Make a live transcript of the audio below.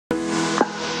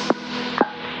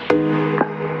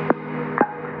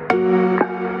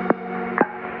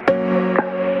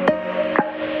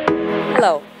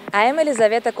Hello, I am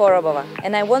Elizaveta Korobova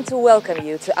and I want to welcome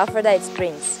you to Aphrodite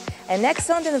Springs, an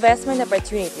excellent investment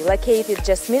opportunity located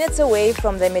just minutes away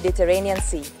from the Mediterranean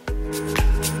Sea.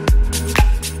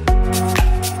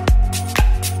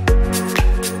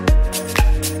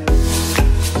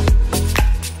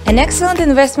 An excellent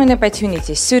investment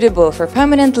opportunity suitable for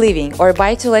permanent living or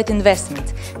buy-to-let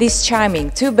investment, this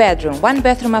charming 2-bedroom,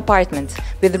 1-bathroom apartment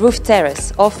with roof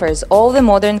terrace offers all the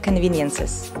modern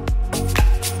conveniences.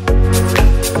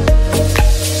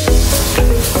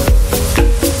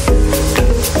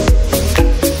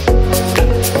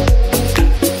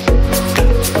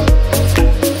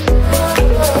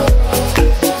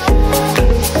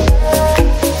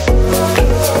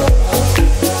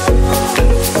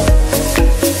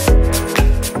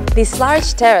 This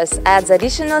large terrace adds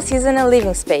additional seasonal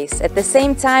living space, at the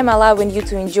same time allowing you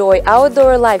to enjoy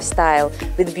outdoor lifestyle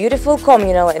with beautiful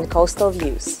communal and coastal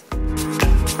views.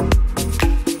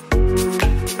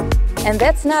 And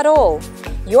that's not all.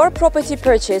 Your property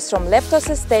purchase from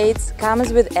Leptos Estates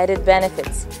comes with added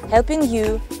benefits, helping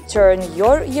you turn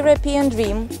your European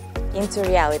dream into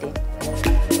reality.